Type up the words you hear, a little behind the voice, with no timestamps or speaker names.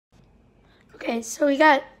Okay, so we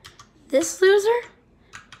got this loser.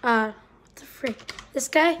 What the frick? This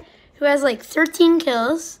guy who has like 13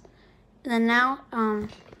 kills. And then now,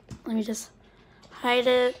 let me just hide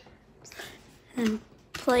it and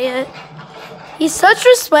play it. He's such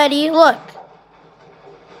a sweaty, look.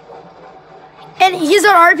 And he's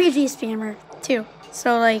an RPG spammer too.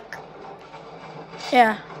 So like,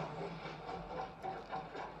 yeah.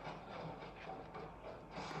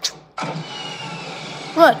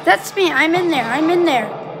 Look, that's me. I'm in there. I'm in there.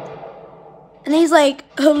 And he's like,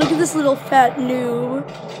 oh, look at this little fat noob.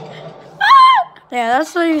 Ah! Yeah,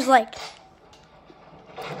 that's what he was like.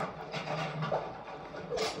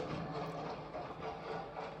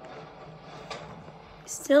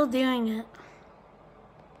 Still doing it.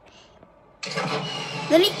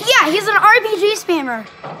 Then yeah, he's an RPG spammer.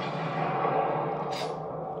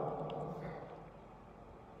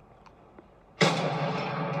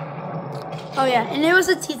 Oh yeah, and it was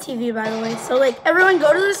a TTV, by the way. So like, everyone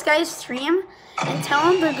go to this guy's stream and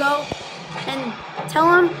tell him to go and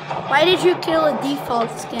tell him, why did you kill a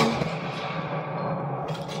default skin?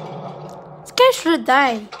 This guy should have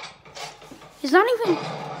died. He's not even...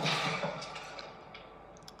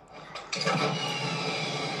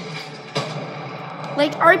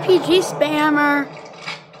 like RPG spammer.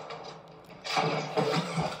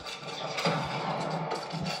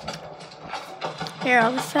 Here,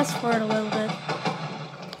 I'll just fast forward a little bit.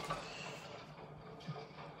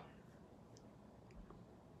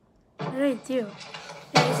 What did I do?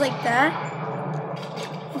 Yeah, he's like that.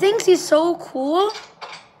 He thinks he's so cool.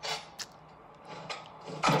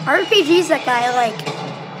 RPG's that guy, like,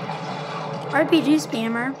 RPG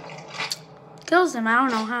spammer. Kills him, I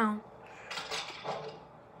don't know how.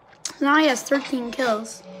 Now he has 13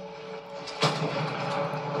 kills.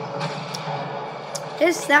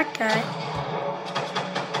 It's that guy.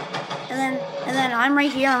 And then I'm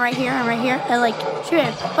right here, I'm right here, I'm right here. And like, shoot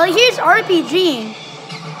him. But like, he's RPGing.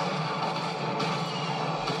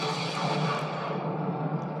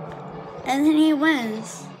 And then he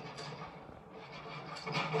wins.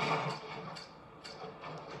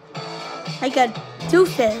 Like a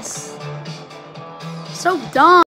doofus. So dumb.